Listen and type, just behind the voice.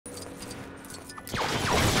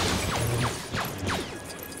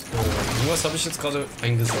Irgendwas habe ich jetzt gerade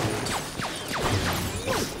eingesammelt.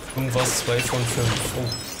 Irgendwas 2 von 5. Oh.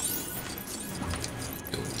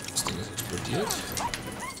 Das Ding ist explodiert.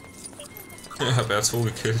 Ich habe R2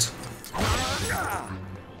 gekillt. Ja,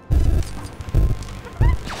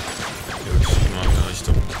 ich gehe mal in der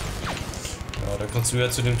Richtung. Ja, da kannst du ja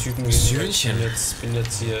zu dem Typen gehen. Söhnchen. Ich bin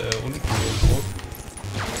jetzt hier unten irgendwo.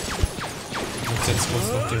 Ich nutze jetzt kurz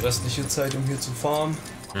noch die restliche Zeit, um hier zu farmen.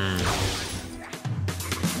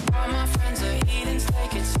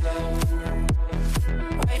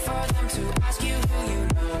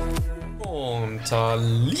 Und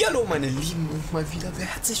hallihallo meine Lieben und mal wieder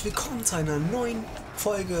herzlich willkommen zu einer neuen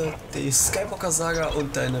Folge der Skywalker Saga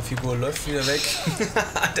und deine Figur läuft wieder weg.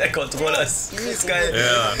 Der Controller ist mies geil.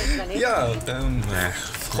 Ja,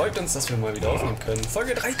 freut uns, dass wir mal wieder aufnehmen können.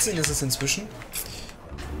 Folge 13 ist es inzwischen.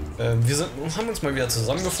 Wir haben uns mal wieder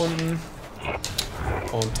zusammengefunden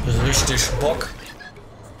und richtig Bock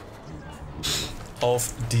auf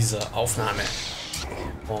diese Aufnahme.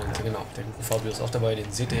 Und genau, der Fabio ist auch dabei, den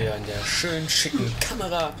seht ihr ja in der schönen, schicken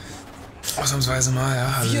Kamera. Ausnahmsweise mal,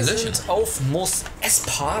 ja. Wir sind auf Mos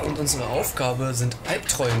Espa und unsere Aufgabe sind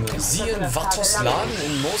Albträume. Sie in Vatos Laden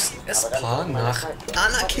in Mos Espa nach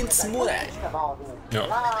Anakins Mutter. Ja,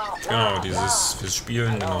 genau, dieses fürs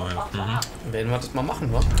Spielen, genau, ja. Werden wir das mal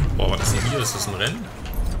machen, wa? Boah, was ist denn hier? Ist das ein Rennen?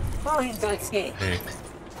 Wohin soll's gehen? Nee.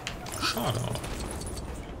 Schade.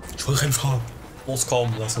 Ich will Rennen fahren. Los,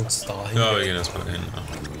 kaum, lass uns da hin. Ja, wir gehen erstmal hin.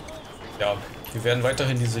 Ja, wir werden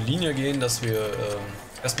weiterhin diese Linie gehen, dass wir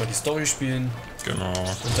erstmal die Story spielen. Genau.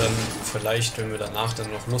 Und dann vielleicht, wenn wir danach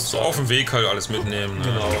dann noch Lust So haben. auf dem Weg halt alles mitnehmen. Ne?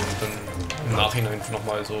 Genau, und dann im Nachhinein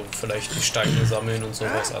nochmal so vielleicht die Steine sammeln und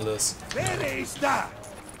sowas alles. Wer ist da?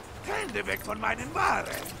 Hände weg von meinen Waren!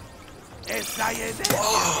 Es sei denn, ihr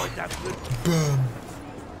wollt dafür.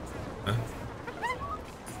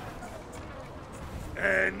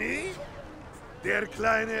 Annie? Der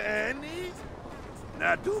kleine Annie?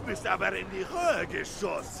 Na, du bist aber in die Höhe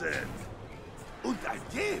geschossen. Und ein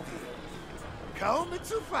Jedi. Kaum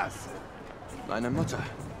zu fassen. Meine Mutter,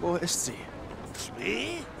 wo ist sie?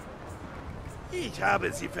 Schmäh? Ich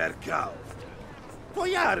habe sie verkauft. Vor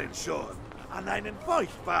Jahren schon. An einen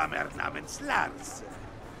Feuchtfarmer namens Lars.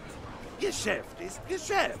 Geschäft ist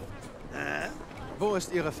Geschäft. Wo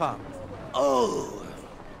ist ihre Farm? Oh,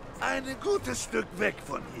 ein gutes Stück weg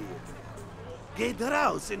von hier. Geht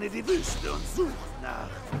raus in die Wüste und sucht nach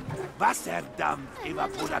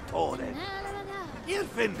Wasserdampf-Evaporatoren. Ihr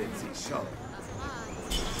findet sie schon.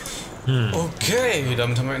 Okay,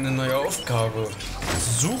 damit haben wir eine neue Aufgabe.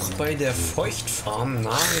 Such bei der Feuchtfarm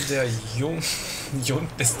nahe der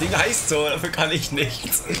das Ding heißt so, dafür kann ich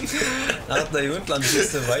nichts. Nach der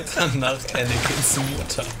Jundlandküste weiter nach Anakins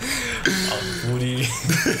Mutter. Ach, wo die...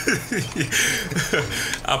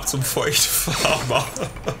 Ab zum Feuchtfarmer.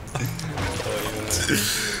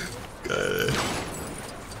 Geil.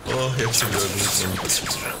 Oh, jetzt schon wieder gut.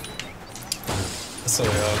 Achso, ja,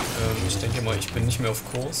 ich denke mal, ich bin nicht mehr auf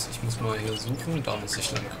Kurs. Ich muss mal hier suchen, da muss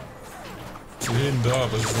ich lang. Wohin da?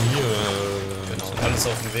 Was ist denn hier? Genau, alles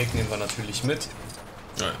auf dem Weg nehmen wir natürlich mit.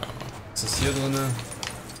 Ja, ja. Was ist hier drin?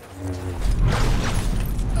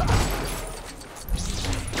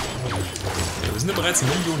 Ja, wir sind ja bereits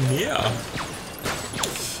Millionär.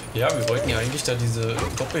 Ja, wir wollten ja eigentlich da diese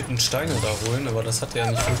doppelten Steine da holen, aber das hat ja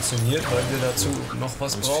nicht funktioniert, weil wir dazu noch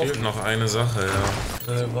was Uns brauchen. fehlt noch eine Sache,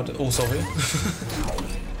 ja. Warte, oh sorry.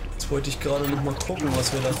 Jetzt wollte ich gerade noch mal gucken,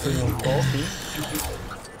 was wir dafür noch brauchen.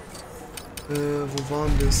 Wo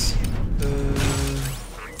waren das?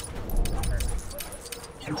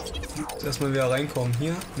 Erstmal wieder reinkommen.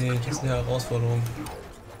 Hier? Nee, das ist eine Herausforderung.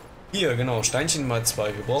 Hier, genau, Steinchen mal 2.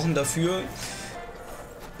 Wir brauchen dafür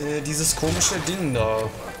dieses komische Ding da.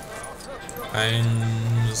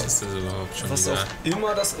 Was ist das überhaupt schon? Was auch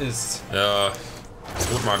immer das ist. Ja.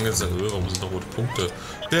 Das wurde mal angezeigt. Warum sind da rote Punkte?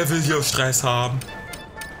 Wer will hier Stress haben?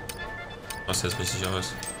 Was jetzt richtig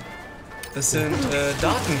aus? Das sind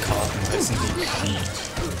Datenkarten, heißen die.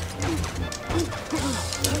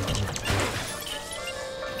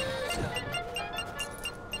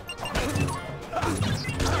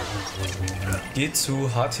 Geh zu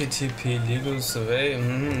http LEGO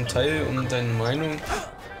Spielen, teil um deine Meinung,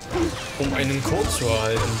 um einen Code zu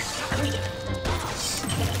erhalten.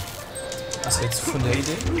 Was hältst du von der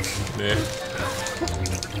Idee? Nee.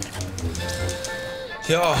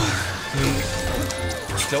 Ja,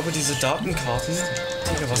 ich glaube diese Datenkarten,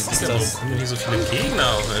 Digga, was ist Ja, das? warum kommen hier so viele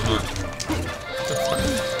Gegner auf einmal?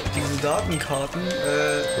 Diese Datenkarten,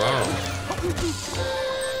 Wow.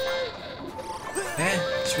 hä?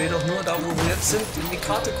 Ich will doch nur da, wo wir jetzt sind, in die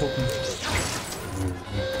Karte gucken.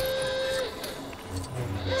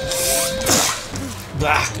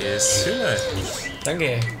 Bah. Gesille.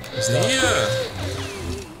 Danke. Was ist denn hier?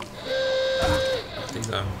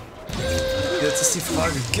 Digga. Jetzt ist die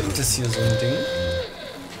Frage, gibt es hier so ein Ding?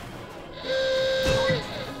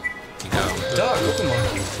 Digga. Da, guck mal.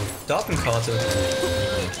 Datenkarte.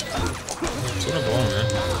 So eine Baum, ne?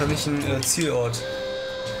 Kann ich einen Zielort.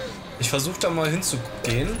 Ich versuche da mal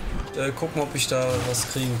hinzugehen. Gucken, ob ich da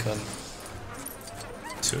was kriegen kann.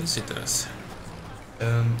 Schön sieht das.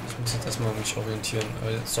 Ich muss jetzt erstmal mich orientieren.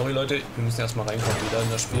 Sorry Leute, wir müssen erstmal reinkommen wieder in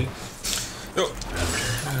das Spiel. Jo.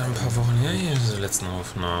 Ein paar Wochen her hier, diese letzten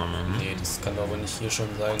Aufnahmen. Nee, das kann doch aber nicht hier schon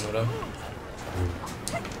sein, oder?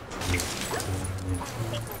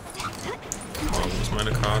 Oh, wo ist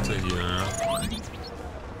meine Karte hier,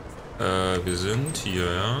 ja? Wir sind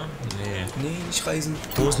hier, ja? Nee. Nee, nicht reisen.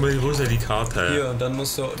 Wo ist denn die Karte? Hier, und dann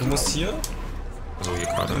musst du musst hier Also hier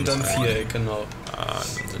Karte und dann anzeigen. Viereck, genau. Ah, dann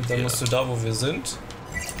sind Und dann wir. musst du da, wo wir sind.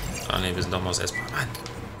 Ah ne, wir sind doch mal aus S-Bahn. Mann.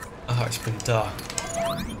 Aha, ich bin da.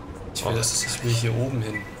 Ich will, ich will hier oben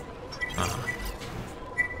hin. Ah.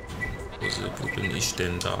 Wo bin ich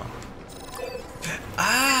denn da?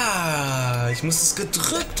 Ah, ich muss es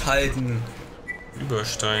gedrückt halten.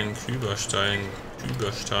 Überstein, Küberstein.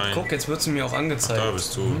 Guck, jetzt wird es mir auch angezeigt. Da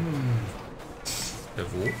bist du. Ja,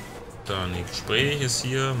 wo? Da, ne, Gespräch ist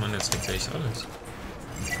hier. Mann, jetzt kriegt echt alles.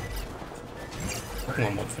 Gucken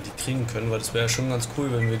wir mal, ob wir die kriegen können, weil das wäre ja schon ganz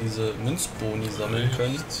cool, wenn wir diese Münzboni sammeln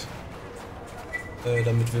können.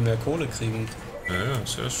 Damit wir mehr Kohle kriegen. Ja,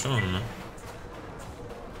 ist ja schon, ne?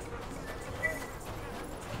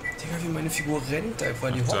 Digga, wie meine Figur rennt,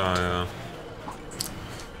 einfach die hockt. Da, ja.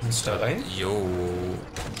 Muss ich da rein? Jo.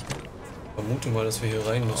 Vermute mal, dass wir hier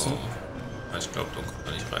rein müssen. Oh. Ich glaube, da kommt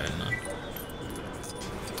man nicht rein, ne?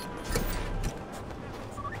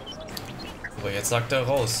 Aber jetzt sagt er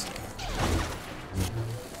raus.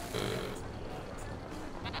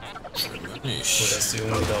 Nicht. Oder ist die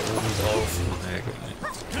irgendwie da oben drauf? Nee, geht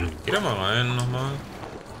nicht. Geh da mal rein nochmal.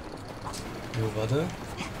 Jo, warte.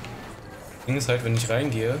 Das Ding ist halt, wenn ich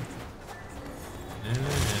reingehe. Nee,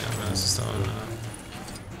 aber das ist da.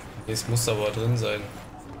 Nee, es muss aber drin sein.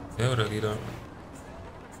 Ja, oder geht da.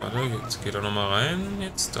 Warte, jetzt geht er nochmal rein.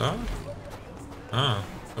 Jetzt da. Ah.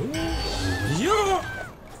 Ja!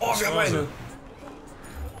 Oh, wir haben eine!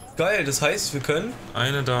 Geil, das heißt, wir können.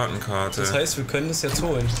 Eine Datenkarte. Das heißt, wir können das jetzt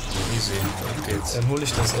holen. Easy, auf geht's. Dann hole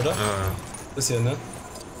ich das, oder? Ja. Das hier, ne?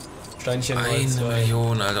 Steinchen mal 1 2.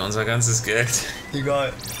 Million, Alter, unser ganzes Geld.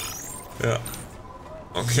 Egal. Ja.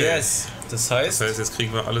 Okay. Yes! Das heißt. Das heißt, jetzt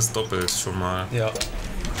kriegen wir alles doppelt schon mal. Ja,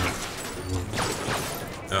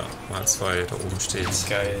 Ja, mal 2, da oben steht.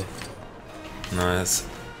 geil. Nice.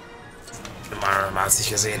 Mal hat's nicht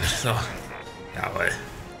gesehen. So. Jawohl.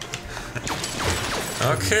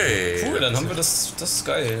 Okay. Cool, dann haben wir das ist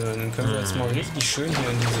geil. Dann können wir jetzt mal richtig schön hier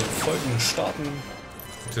in diese Folgen starten.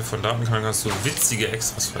 Von Datenkanal kannst du witzige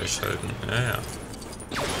Extras freischalten. Ja, ja.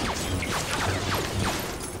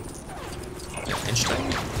 Einsteigen.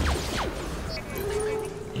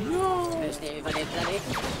 Müsst ihr über den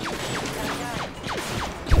Planeten?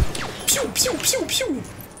 Piu, piu, piu, piu.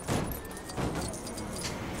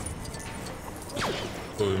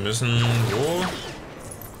 So, wir müssen wo?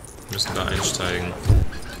 Wir müssen da einsteigen.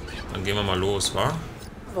 Dann gehen wir mal los, wa?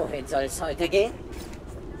 Wohin soll es heute gehen?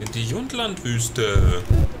 In die Jundlandwüste.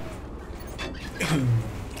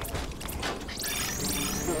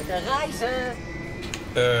 Gute Reise!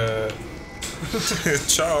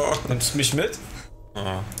 Ciao. Nimmst du mich mit?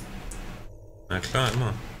 Oh. Na klar,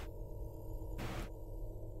 immer.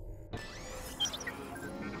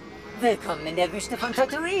 Willkommen in der Wüste von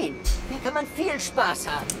Tatooine. Hier kann man viel Spaß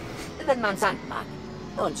haben, wenn man Sand mag.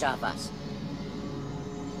 Und Javas.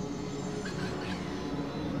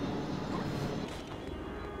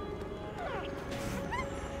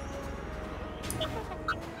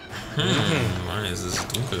 Mann, jetzt ist es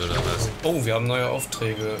dunkel oder was? Oh, wir haben neue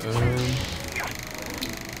Aufträge.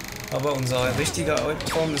 Aber unser richtiger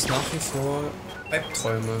Albtraum ist nach wie vor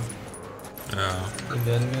Albträume. Ja. Dann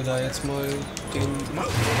werden wir da jetzt mal den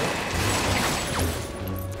machen, oder?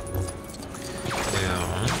 Ja.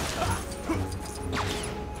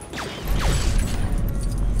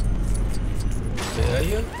 Der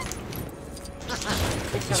hier?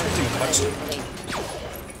 Krieg ich mit dem Quatschen?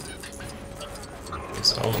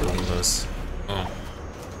 Ist auch irgendwas. Oh.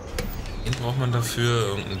 Den braucht man dafür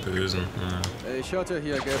irgendeinen Bösen. Ja. Ich hörte,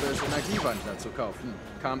 hier gäbe es Energiewandler zu kaufen.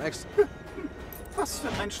 Kam extra. Was für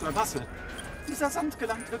ein Schlamassel. Dieser Sand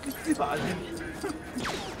gelangt wirklich überall hin.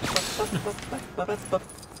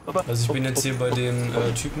 Also ich bin jetzt hier bei den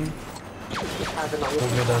Typen, wo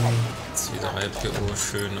wir dann... Jetzt wieder IPO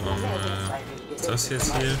schön am... was ist das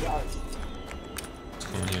jetzt hier?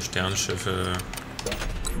 Jetzt kann man hier Sternschiffe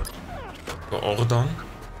Beordern.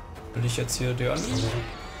 Will ich jetzt hier dir an?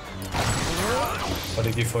 Warte,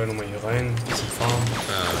 ich geh vorher nochmal hier rein. Bisschen farmen.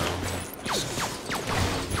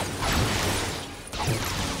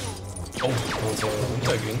 Oh, kann soll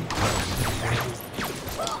runtergehen.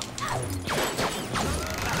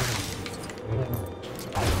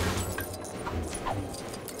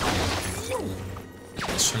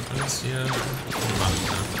 Ist schon alles hier gemacht,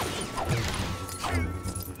 ne?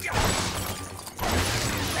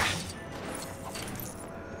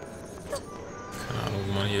 Keine Ahnung,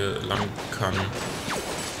 wo man hier lang kann.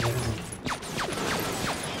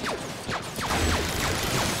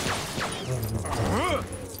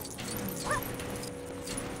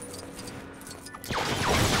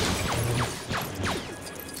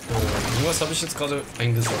 Was habe ich jetzt gerade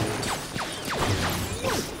eingesammelt?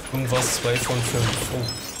 Irgendwas 2 von 5. Oh.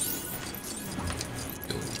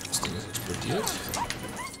 Jo, das Ding ist explodiert.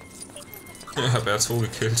 Ich habe R2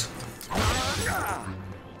 gekillt. Jo,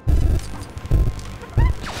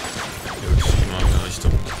 ich geh mal in der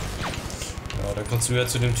Richtung. Ja, dann kannst du ja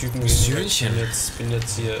zu dem Typen gehen. Ich bin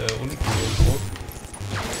jetzt hier unten irgendwo.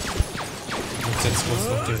 Ich nutze jetzt kurz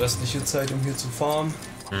noch die restliche Zeit, um hier zu farmen.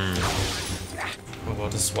 Aber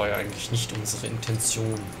das war ja eigentlich nicht unsere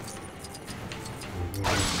Intention.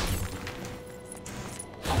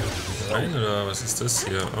 Rein oder was ist das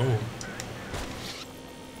hier? Oh.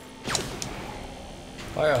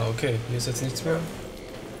 Ah ja, okay. Hier ist jetzt nichts mehr.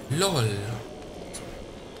 LOL.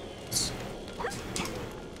 Was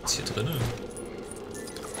ist hier drinnen?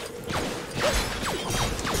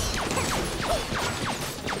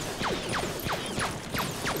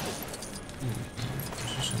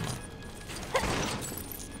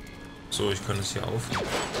 So, ich kann es hier aufnehmen.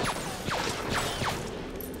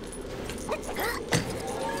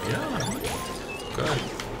 Ja, geil.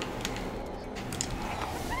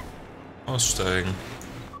 Aussteigen.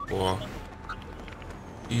 Boah.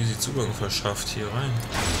 Easy Zugang verschafft hier rein.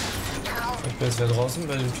 Ich bin jetzt wieder draußen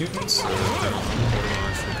bei den Typen. Keine Ahnung,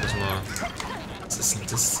 ich guck das mal. Was ist denn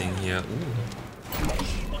das Ding hier?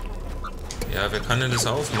 Ja, wer kann denn das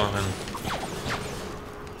aufmachen?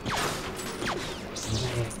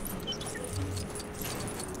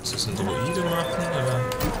 Ist das ein Droide machen? Oder?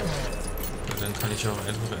 Ja, dann kann ich auch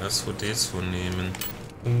einfach R2-D2 nehmen.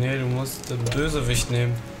 Nee, du musst den Bösewicht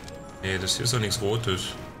nehmen. Nee, das hier ist doch nichts Rotes.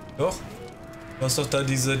 Doch. Du hast doch da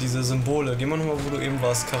diese Symbole. Geh mal nochmal, wo du eben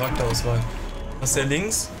warst. Charakterauswahl. Hast du ja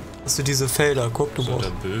links? Hast du diese Felder. Guck, du So, brauchst.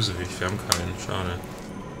 der Bösewicht. Wir haben keinen. Schade.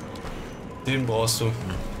 Den brauchst du.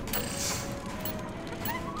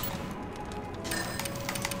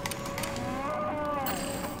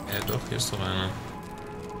 Ja, doch, hier ist doch einer.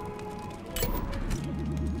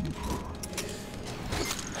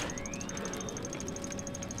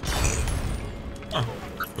 Ah,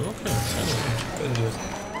 okay. Gönn dir.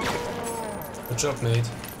 Good job, mate.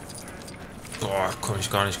 Boah, komme ich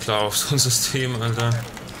gar nicht klar auf so ein System, Alter.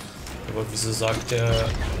 Aber wieso sagt der,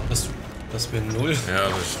 dass wir 0? Ja,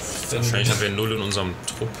 aber wahrscheinlich haben wir 0 in unserem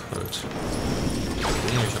Trupp halt.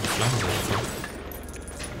 Junge, ich hab Flammenwerfer.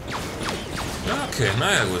 Ja, okay,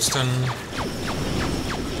 naja gut, dann...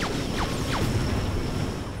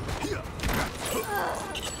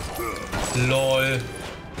 LOL.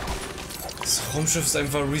 Das Raumschiff ist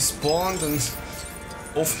einfach respawned und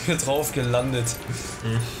auf mir drauf gelandet.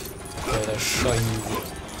 Alter Scheiße.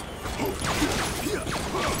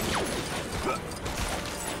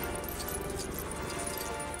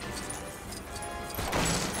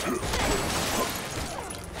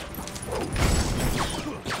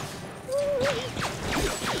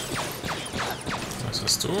 Was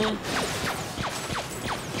hast du?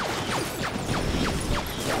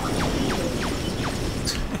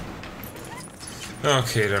 Ja,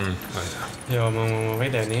 okay, dann weiter. Ja, machen wir mal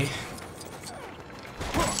weiter, ne?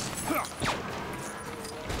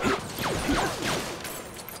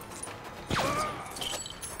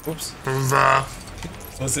 Ups.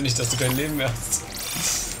 Ich wusste nicht, dass du kein Leben mehr hast.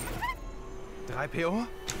 3PO?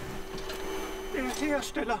 Der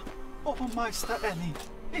Hersteller. Oh, Meister Annie.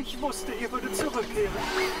 Ich wusste, ihr würdet zurückkehren.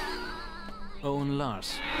 Owen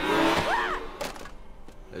Lars.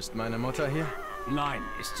 Ist meine Mutter hier? Nein,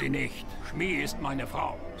 ist sie nicht. Shmi ist meine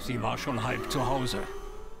Frau. Sie war schon halb zu Hause,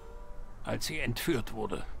 als sie entführt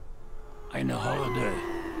wurde. Eine Horde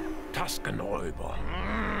Taskenräuber.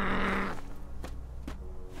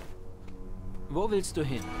 Wo willst du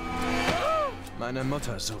hin? Meine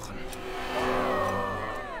Mutter suchen.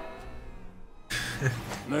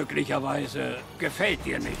 Möglicherweise gefällt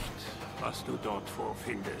dir nicht, was du dort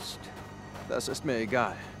vorfindest. Das ist mir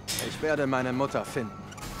egal. Ich werde meine Mutter finden.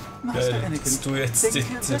 Meister Geil, Anakin, dass du jetzt denkt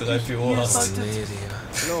den ihr C3PO wirklich, ihr hast. solltet- Nee,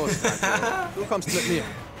 Digga. Los, Michael, du kommst mit mir.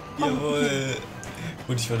 Jawohl.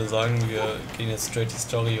 Gut, ich würde sagen, wir gehen jetzt straight die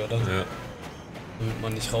Story, oder? Ja. Damit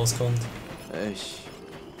man nicht rauskommt.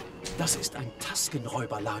 Das ist ein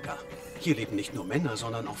Taskenräuberlager. Hier leben nicht nur Männer,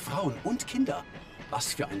 sondern auch Frauen und Kinder.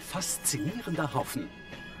 Was für ein faszinierender Haufen.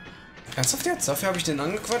 Ernsthaft jetzt? Dafür habe ich den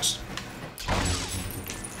angequatscht?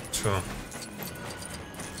 Tja.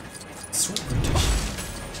 Zu gütig.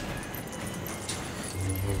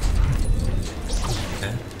 Hä?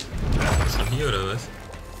 Schon hier oder was?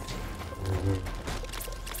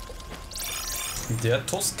 Der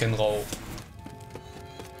Toskenraub.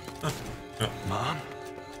 Ja. Mom?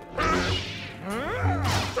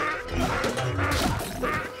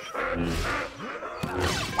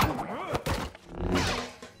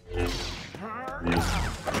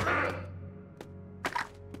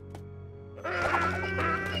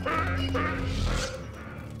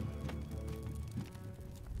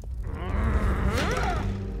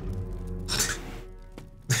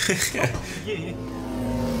 Je.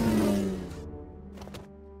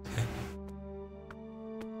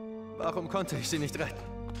 Warum konnte ich sie nicht retten?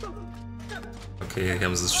 Okay, hier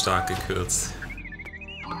haben sie es stark gekürzt.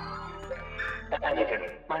 Anakin,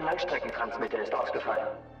 mein Langstreckentransmitter ist ausgefallen.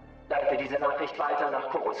 Leite diese Nachricht weiter nach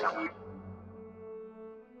Coruscant.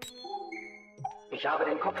 Ich habe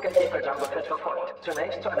den Kopfgeldjäger Jango Fett verfolgt.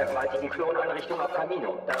 Zunächst zu einer gewaltigen Kloneinrichtung auf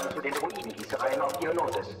Camino, dann zu den Druidengießereien auf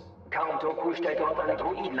Geonosis. Count Dooku stellt dort eine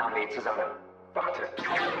Druidenarmee zusammen. Warte.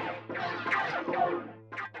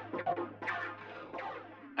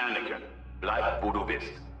 Anakin, bleib, wo du bist.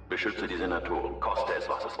 Beschütze die Senatoren, koste es,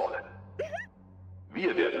 was es wolle.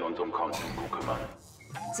 Wir werden uns um Count Dooku kümmern.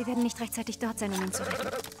 Sie werden nicht rechtzeitig dort sein, um ihn zu retten.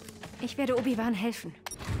 Ich werde Obi-Wan helfen.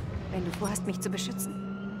 Wenn du vorhast, mich zu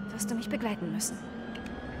beschützen, wirst du mich begleiten müssen.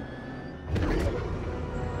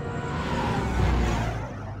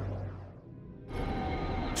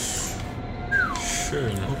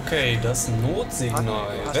 Schön. Okay, das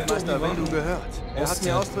Notsignal. Hast Meister Wenn du gehört? Er hat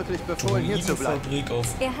mir ausdrücklich befohlen, hier zu bleiben. Fabrik auf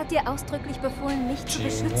Er hat dir ausdrücklich befohlen, mich zu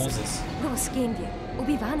beschützen. Geonosis. Los, gehen wir.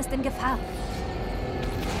 Obi-Wan ist in Gefahr.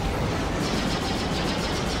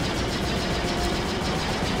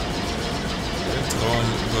 Weltraum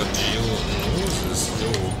über Geonosis.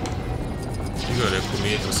 Jo. Digga, der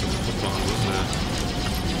Komet, was sie kaputt machen müssen, ne?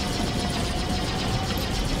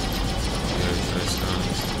 Ja, ich weiß gar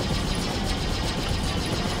nicht.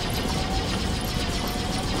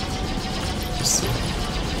 Bist du?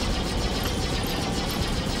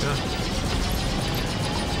 Ja.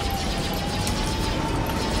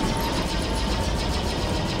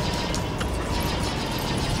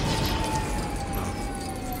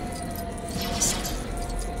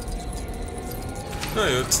 Na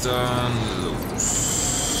gut, dann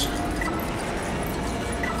los.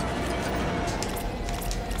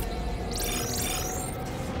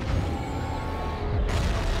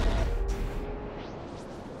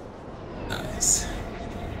 Nice.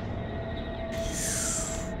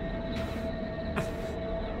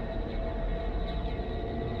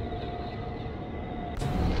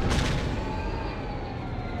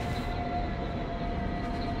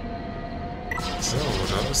 So,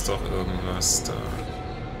 da ist doch irgendwas da.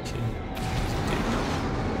 Okay.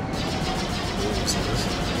 Wo ist denn das?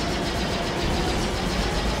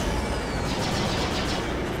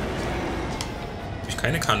 Hab ich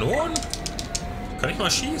keine Kanonen? Kann ich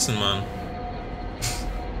mal schießen, Mann.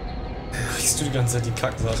 Riechst du die ganze Zeit die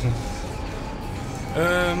Kacksachen?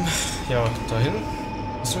 Ja, dahin.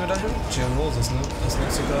 Müssen wir dahin? Geonosis, ne? Das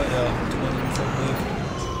ist sogar, ja, Fabrik.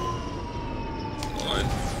 Nein.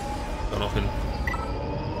 Da noch hin.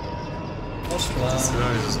 Alles klar. Das ist ja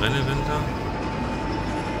dieses Rennevent da.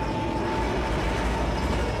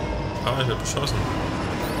 Ah, ich hab beschossen.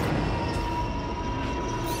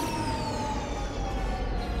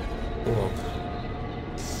 Oh.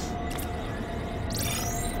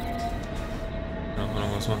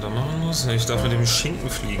 Noch was man da machen muss? Ich darf mit dem Schinken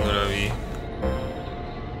fliegen, oder wie?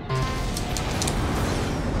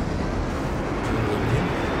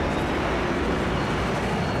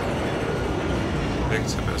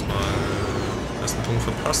 Ich habe erstmal ersten Punkt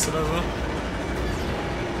verpasst oder so.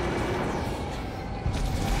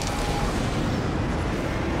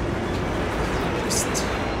 Mist.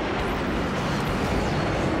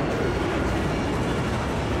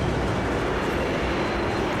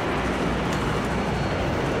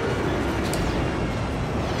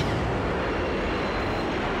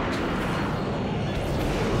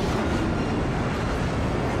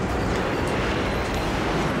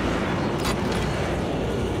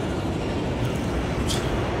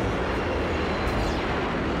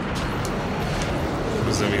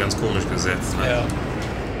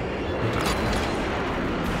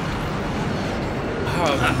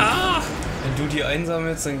 wenn du die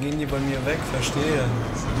einsammelst, dann gehen die bei mir weg, verstehe.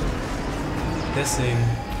 Deswegen.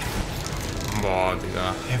 Boah,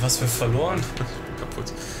 Digga. Hey, was für verloren?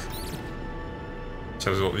 Kaputt. Ich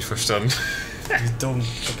habe es überhaupt nicht verstanden. Wie dumm.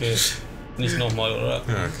 Okay. Nicht nochmal, oder?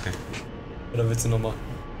 Ja, okay. Oder willst du nochmal?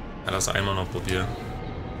 Ja, lass einmal noch probieren.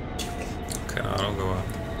 Keine Ahnung, aber...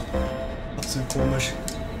 Absolut komisch.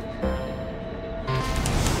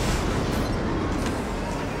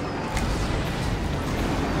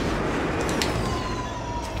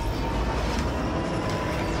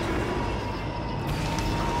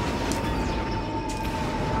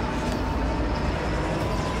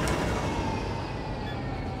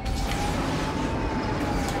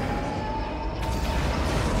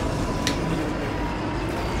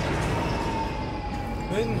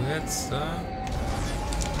 Jetzt da.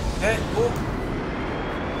 Hä? Wo?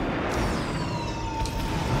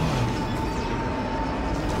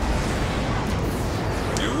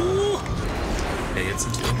 Juhu! Ja, jetzt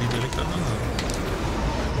sind die irgendwie direkt aneinander.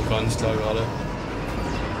 Oh, gar nicht klar gerade.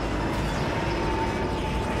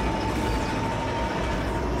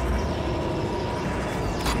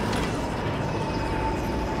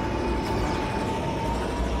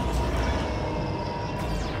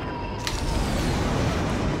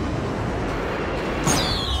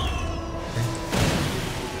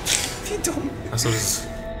 Achso, das ist...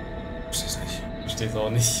 Versteh's nicht. Versteh's auch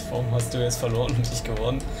nicht. Warum hast du jetzt verloren und ich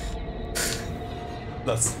gewonnen?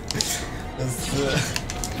 Das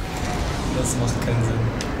macht keinen Sinn.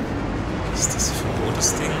 Was ist das für ein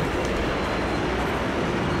rotes Ding?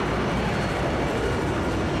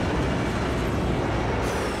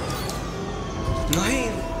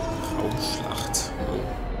 Nein! Raumschlacht. Oh.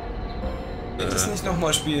 Das nicht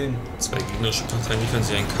nochmal spielen. Zwei gegnerische Parteien liefern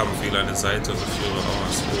sich einen Kampf, wähle eine Seite oder führe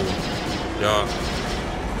aus. Oh. Ja.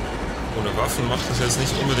 Ohne Waffen macht das jetzt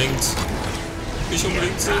nicht unbedingt Sinn.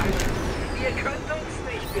 Ihr könnt uns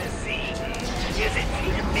nicht besiegen. Wir sind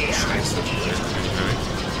viel mehr. Scheiße,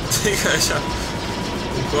 Digga, ich hab...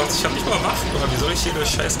 Oh Gott, ich hab nicht mal Waffen, oder wie soll ich hier durch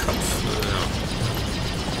scheiß Kampf... Ja.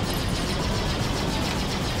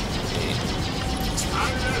 Nee.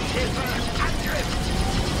 Alle Schiffe, Angriff!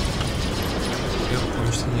 Ja, wo komm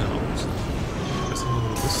ich denn hier raus? Ich weiß nicht mehr, wo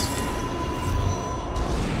du bist.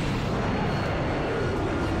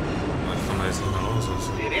 Ich komm da jetzt nicht mehr raus.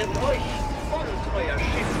 Wir werden euch und euer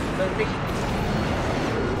Schiff vernichten.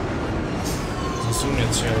 Was hast du denn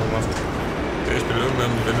jetzt hier gemacht? Ja, ich bin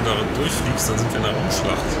irgendwann, wenn du da durchfliegst, dann sind wir in der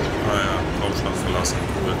Raumschlacht. Ah ja, Raumschlacht verlassen.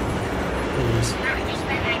 Cool. Tschüss. Ja, dann muss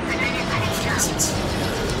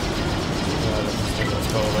ich auf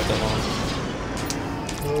Dauer weitermachen.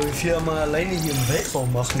 Oh, wie viel man alleine hier im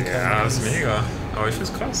Weltraum machen kann. Ja, das ist mega. Aber ich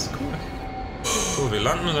find's krass. Cool. So, wir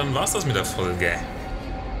landen und dann war's das mit der Folge.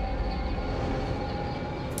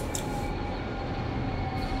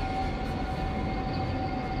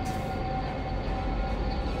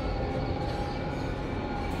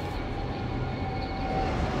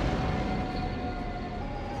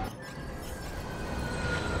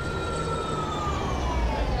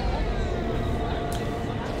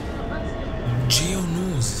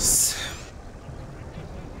 Geonosis.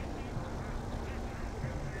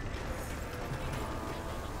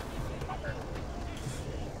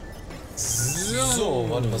 So,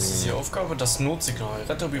 warte, was ist die Aufgabe? Das Notsignal.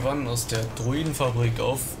 Rette Obi-Wan aus der Droidenfabrik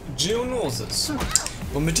auf Geonosis.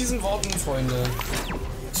 Und mit diesen Worten, Freunde,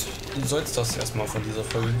 soll es das erstmal von dieser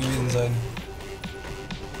Folge gewesen sein.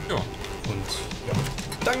 Ja. Und ja,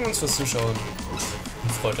 danken uns fürs Zuschauen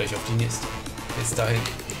und freut euch auf die nächste. Bis dahin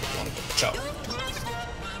und ciao.